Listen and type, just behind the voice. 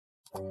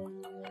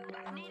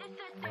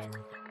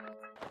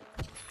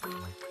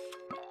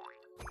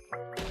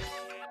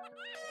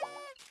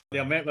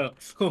Their map 啊，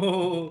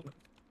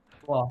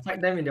哇 fight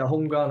them in their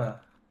home ground 啊，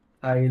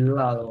太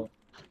辣了。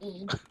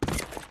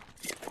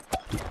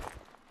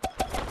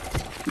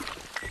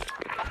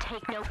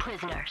Take no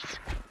prisoners.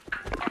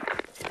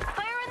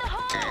 Fire in the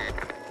hole!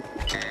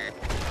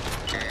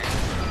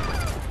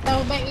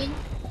 L back in.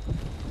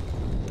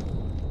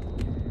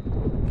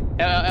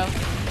 L.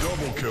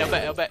 Double kill.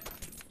 L back.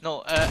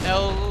 No,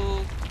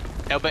 L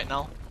back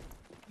now.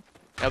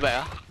 L back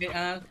ah.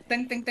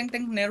 Tank,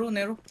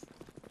 narrow.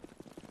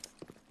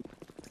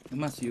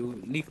 You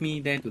leave me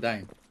there to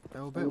die.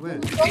 L back where?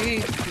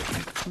 Hey,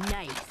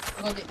 Nice.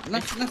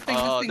 let's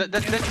Oh, tank.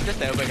 that's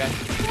the L back guys.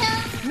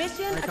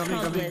 Mission I coming.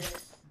 accomplished.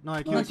 No,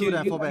 I killed two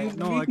there for back.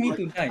 No, leave me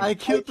to die. I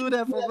killed two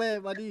there for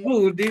back, buddy.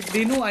 Oh,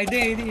 they know I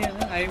there already.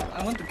 I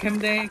want to camp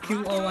there,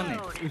 kill all one. I'm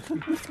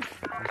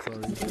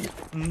sorry.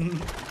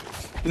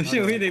 The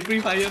shit away, they free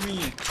fire me.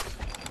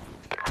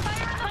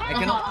 I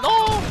cannot.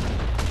 No.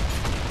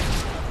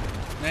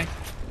 Nice.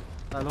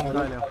 大龙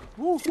来了。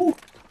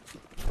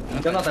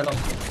等到等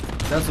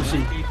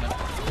sushi。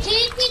 G.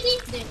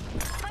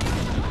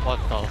 What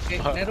the Okay,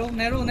 fuck?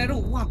 narrow.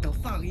 What the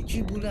fuck? He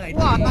cheat bullet.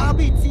哇，打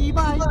被击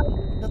败。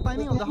The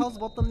timing of the house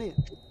bottom lane.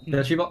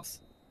 The 3 box.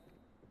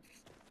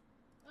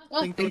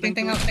 Tank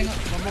out.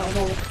 One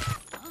more.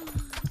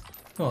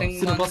 Oh, Tank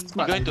StillTheBoss one.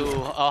 smart. Going to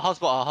our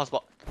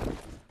houseboat.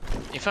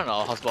 In front of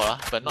our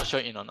houseboat but not sure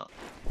in or not.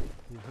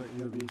 You hurt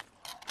you a bit.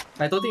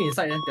 I don't think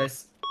inside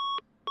guys.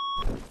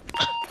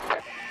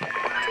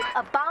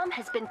 A bomb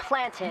has been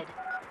planted.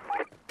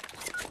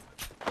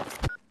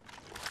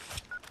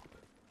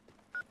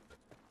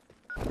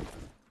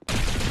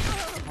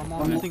 One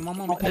more meeting.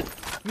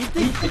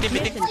 Meeting.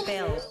 Mission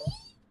failed.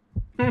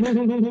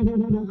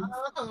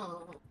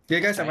 Okay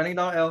guys, I'm running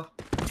down L.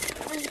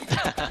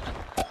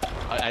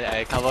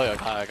 I cover your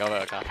car.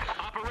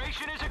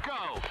 Operation is a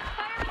go.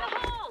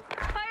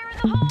 Fire in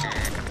the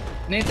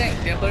hole! Nade tank,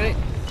 they're buried.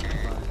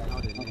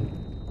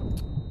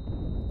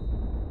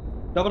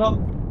 Double top.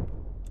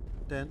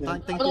 Tank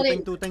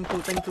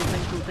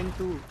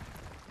two.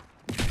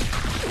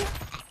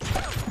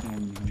 Oh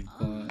my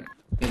god.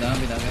 Wait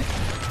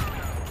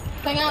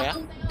guys. Tank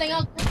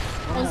out.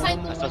 On side.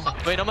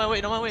 Wait, no man,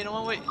 wait.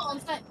 On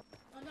side.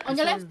 On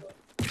your left.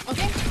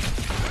 Okay.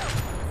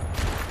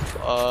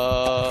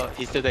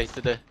 He's still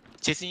there.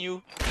 Chasing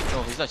you.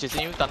 No, he's not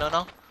chasing you. Tunnel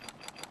now.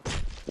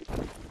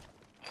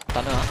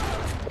 Tunnel.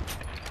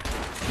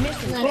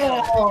 Mission Nice.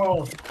 failed.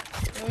 Oh!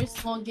 Very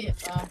small gap.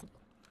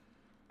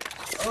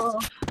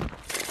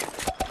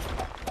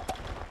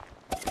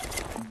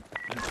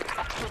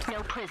 Take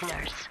no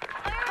prisoners.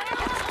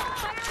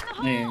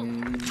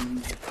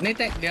 Nade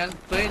tank, they are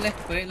buried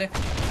left.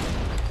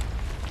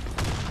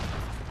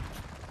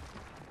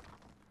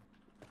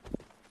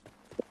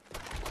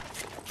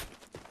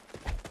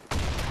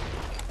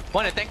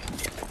 One attack.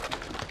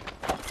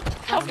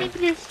 Help me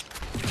please.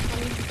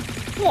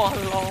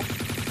 Walao.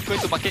 Going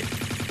to market.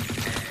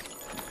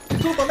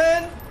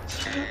 Superman!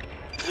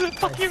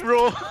 Fucking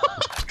roll.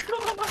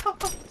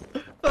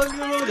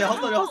 Oh, they're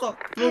hot stop.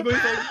 Go.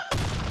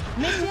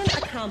 Mission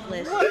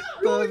accomplished.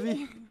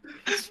 Curvy.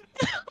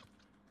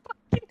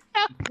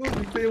 Go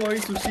to play more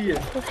sushi.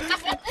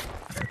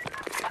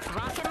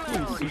 Rock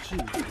and load.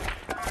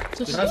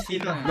 Sushi.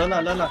 Learn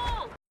lah.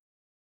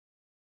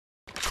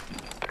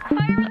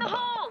 Fire in the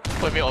hole!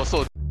 Wait, me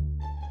also.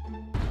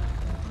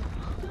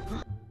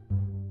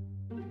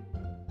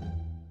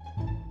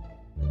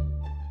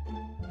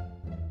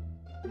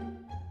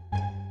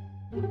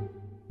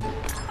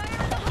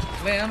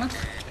 Where am I?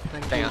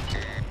 Tank ah.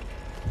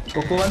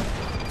 Coco one.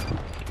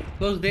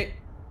 Close dead.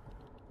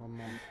 One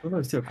more. Oh no,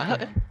 it's still. I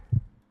heard.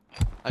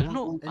 I don't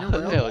know. I Anyone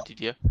heard got L L? or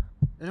DD.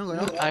 Anyone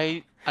got L?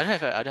 I don't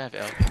have L. I don't have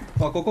L.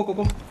 Oh, Coco.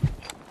 Go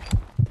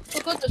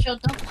to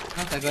shelter. I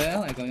got you.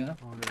 Oh, okay.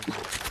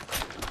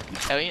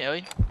 L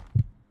in.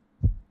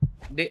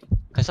 Dead.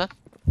 Nice one.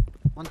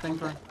 One tank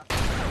front.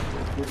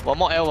 One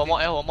more L.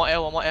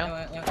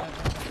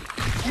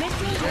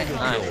 Mission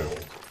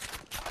Nice.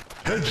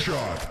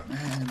 Headshot.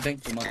 Back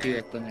to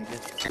multi-weapon, I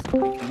guess.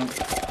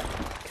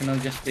 Cannot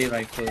just play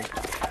rifle.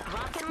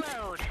 rock and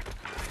load.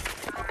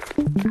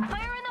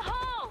 Fire in the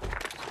hole!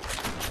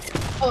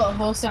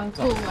 好想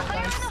吐啊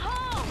Fire in ，guys。 the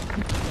hole!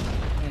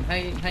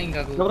 他應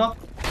該 Double top.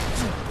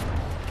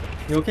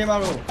 You okay,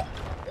 Maru?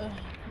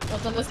 我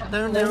真的想吐。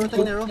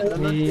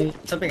 Narrow. 你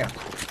生病啊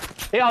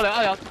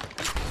？L。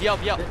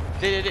不要。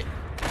對。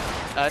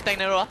Tank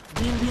narrow 啊。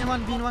Bean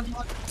one.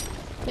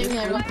 Tank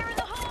narrow.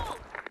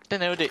 Tank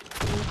narrow 對。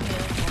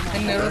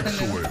 Tank narrow.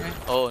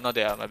 Oh, not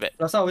there. My bad.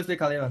 Last time I always play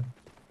Kali one.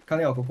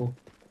 Kali or Coco?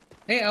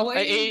 Hey, our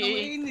A.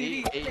 A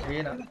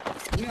na.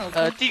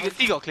 D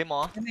got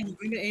claymore. And then he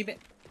bring the A back.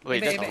 Wait,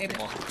 that's not A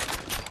claymore.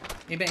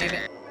 A back. Fire in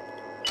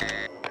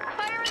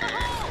the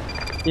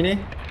hole! Ini.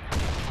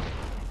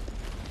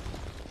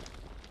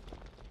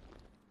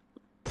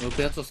 我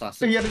不要做傻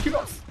事。 He had the 3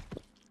 box.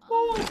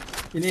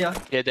 Ini ah.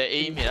 Yeah, the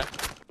A mid ah.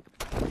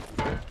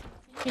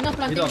 He not Ini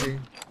planting. dah.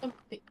 Don't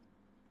pick.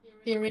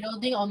 He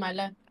reloading on my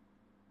left.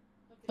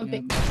 Don't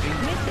pick.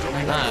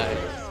 Nice.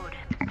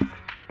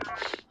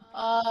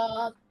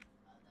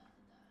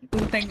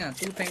 Two tank then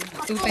three. Are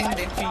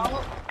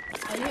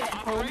you at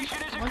home?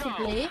 Want to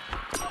play?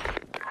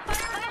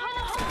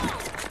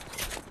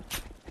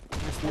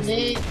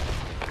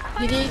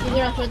 Did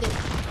he rush it?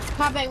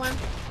 Car back one.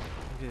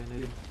 Okay,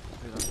 maybe.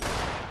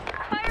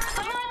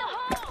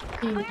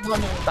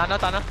 Tanah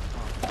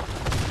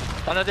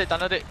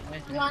dek.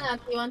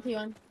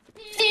 T1.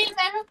 T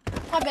barrel.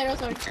 Car barrel,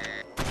 sorry.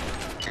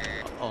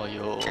 Oh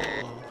yo,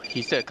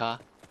 he said car.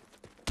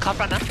 Car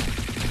front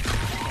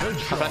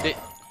Car front dek.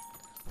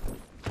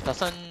 打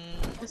算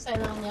我晒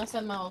了，你要晒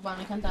吗？我帮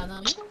你看打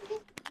那里。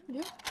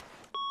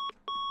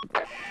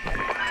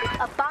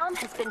 A bomb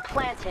has been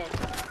planted.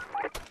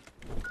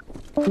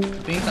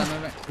 Doing tunnel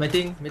right.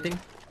 Meeting.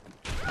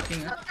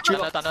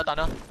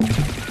 tanah.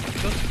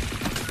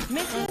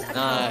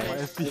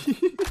 Nice.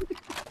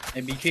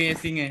 I BK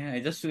sing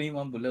I just shoot him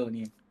one bullet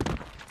only.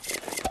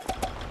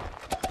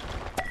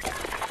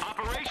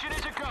 Operation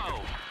is a go.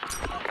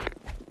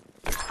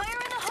 Fire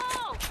in the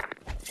hole!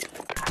 Eh?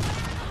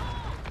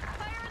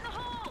 Fire in the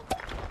hole!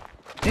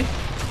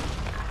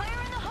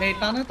 Hey,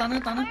 tunnel.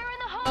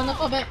 On the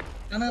car back.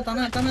 Tunnel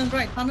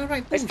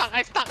right. Push.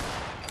 I stuck.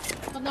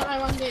 On the right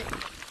one day.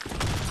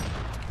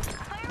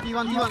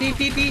 T1.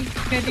 KDD.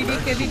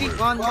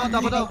 One,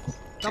 double door.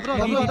 Chicken.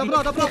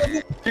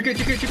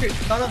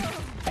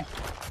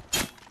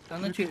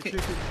 Tunnel trick.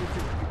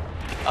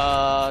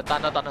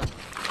 Tanah.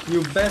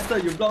 You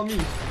bastard, you block me.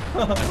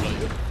 Got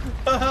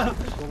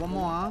one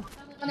more,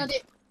 On the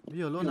day.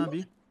 B alone,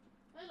 B.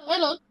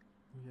 Hello.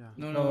 Yeah.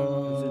 No.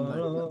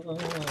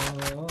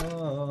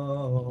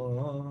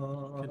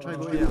 Can try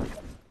go here.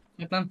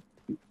 Plan.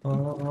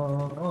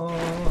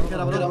 Get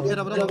double.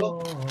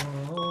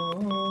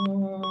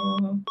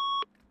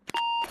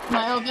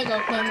 My elbow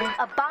got ClanWar.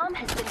 A bomb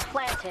has been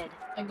planted.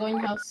 I go in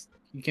house.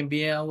 You can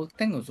be our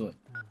tank also.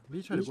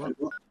 B try to go up.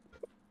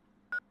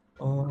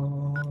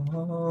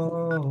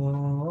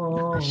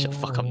 Shut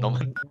fuck up,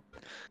 Norman.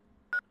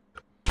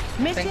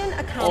 Mission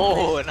accomplished.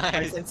 Oh, I'm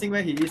nice. sensing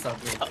where he is. Bro.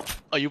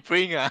 Are you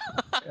praying Give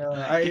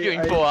you I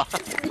info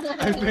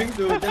I'm praying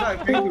to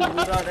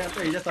Buddha, then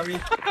after he just told me,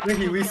 then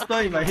he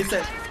whisper in my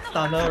headset,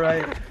 tunnel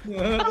right?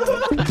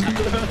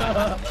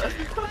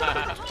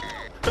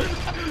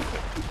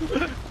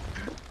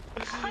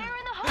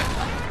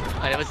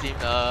 I never seen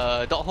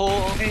dog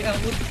hole. Hey,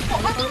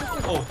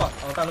 Oh fuck,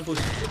 our tunnel push.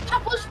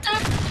 Push.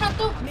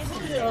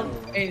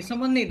 hey,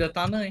 someone need the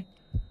tunnel.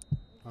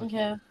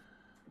 Okay.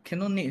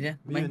 Cannot need yeah.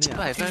 Me need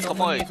My friend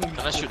come on,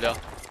 kena shoot liao.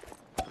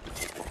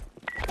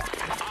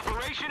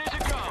 Operation is a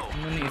go.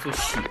 Cannot need so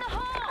shit.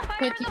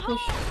 Okay, keep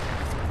push.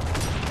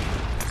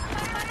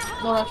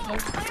 No rush, no.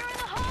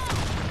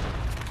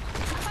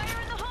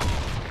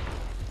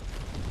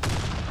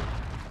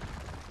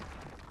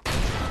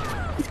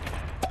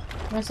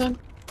 My son.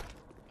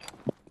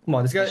 Come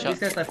on, this guy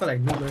sniper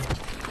like noob.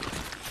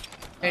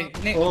 Hey,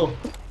 Nick. Oh,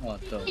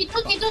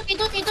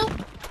 T2.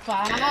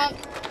 Fuck.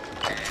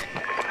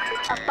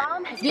 A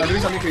bomb has I'm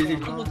doing something crazy.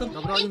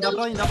 Double in.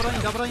 Double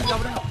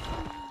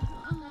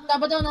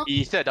down now.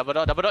 He said double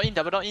door in.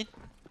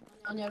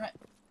 On your right.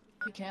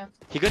 Be careful.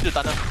 He going to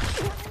tunnel.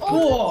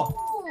 Oh.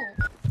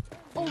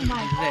 Oh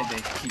my god.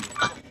 That key.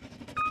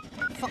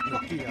 Fuck the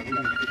key, baby.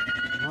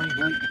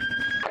 Annoying.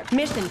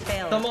 Mission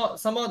failed.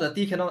 Somehow the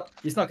T cannot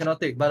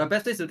take, but the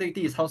best place to take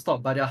T is house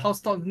top, but their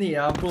house top need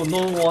bro,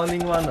 no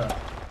warning one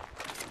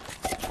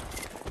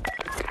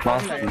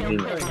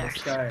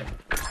This guy.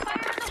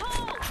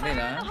 Wait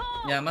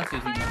yeah, must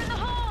using.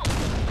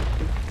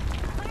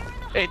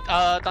 Hey,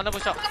 tunnel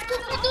push up.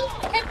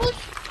 Hey, push.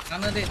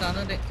 Tunnel day.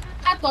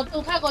 Car got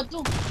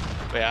two.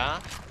 Wait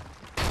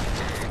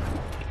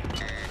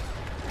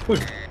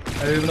Push. I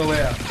don't even know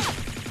where.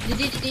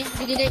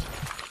 Did.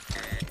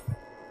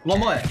 One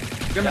more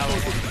Grab my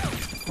phone.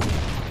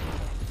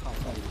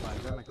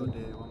 Where am I going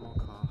there? One more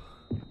car.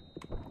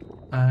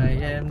 I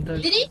am the...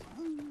 Did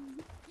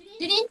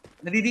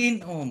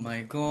he? Oh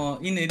my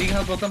god. In the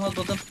house bottom.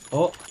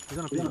 Oh. He's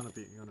gonna pick.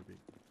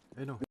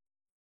 Hey, no.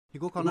 He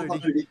go corner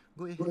already.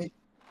 Go A.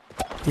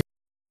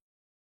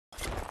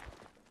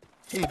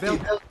 Hey, Bell.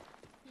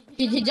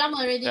 He jumped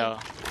already. Yeah.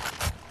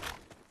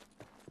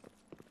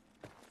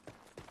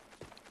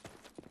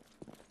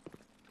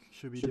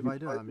 Should be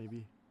divider,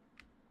 maybe.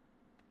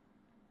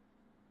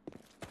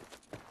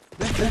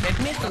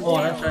 Oh,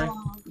 that's right.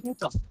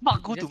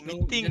 Fuck, go to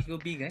meeting. Let's go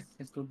B guys.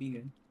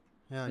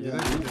 Yeah, you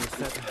guys need to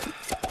set.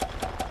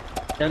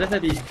 Yeah, let's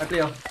have B. I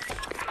play off.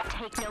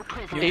 take no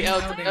prisoners. Hey, L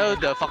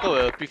the fucker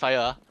will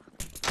pre-fire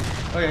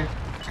Okay.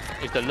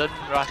 if the learn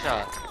rush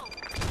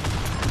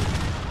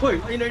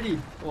Wait, in already.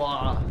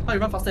 Wow. How you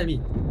run faster than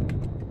me?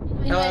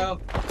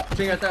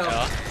 Swing attack.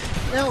 Yeah.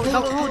 No,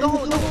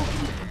 double.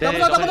 There,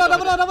 Double.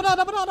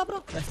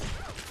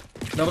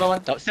 Double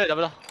one. Still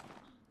double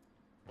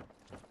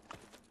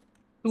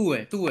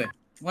door. Two.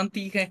 1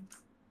 TK.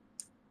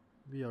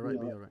 Be alright.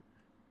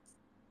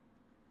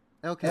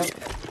 Okay.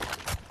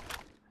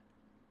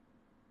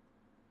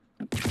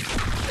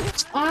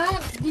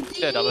 DT.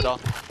 Yeah, double door.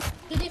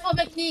 DT for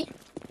back D.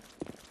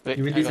 Wait,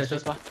 You win I this got session.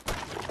 space bar.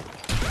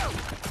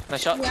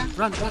 Nice shot. Yeah.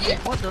 Run.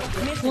 What the?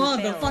 Mission What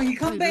the failed. fuck? He Why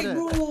come you back, do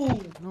that?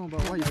 bro. No,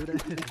 but why you do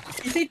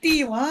that? He say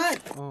T, what?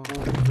 Oh.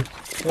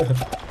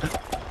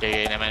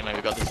 Okay, never mind,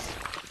 we got this.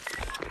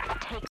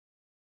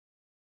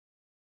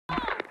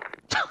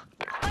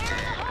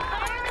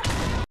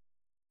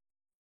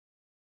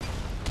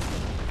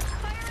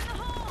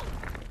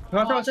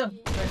 Watch out.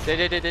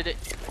 Dead.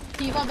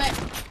 T for back.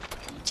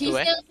 T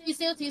Where?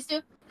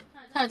 still.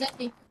 他在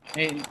T.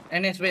 Hey,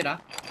 NS wait ah.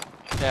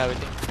 Yeah,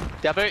 waiting.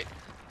 They're buried.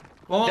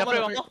 One They're more.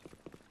 buried, one more.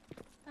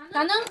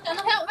 Tanang,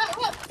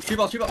 help. 3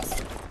 box.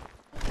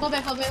 Fall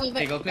back.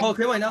 Hey, go clear. Oh,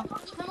 clear one now.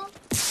 Come on.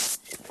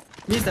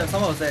 Means that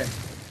someone was there.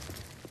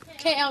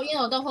 KL in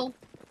or the hole.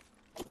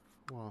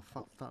 Wow,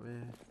 fucked up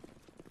eh.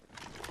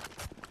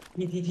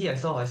 T, I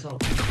saw. Nice.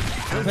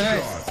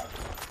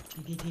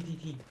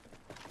 T.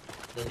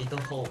 The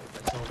little hole,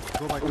 I saw.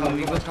 Go by Oh, car,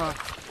 we go by go. car.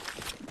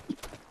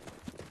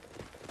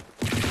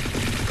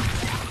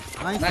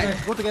 Nice.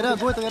 Nice. Go together.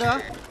 Go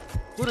together.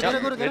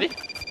 Ready?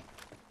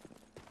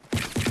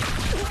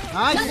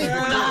 Nice.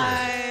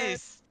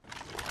 Nice!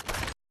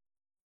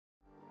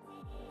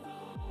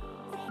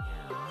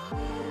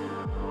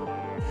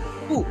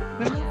 Ooh,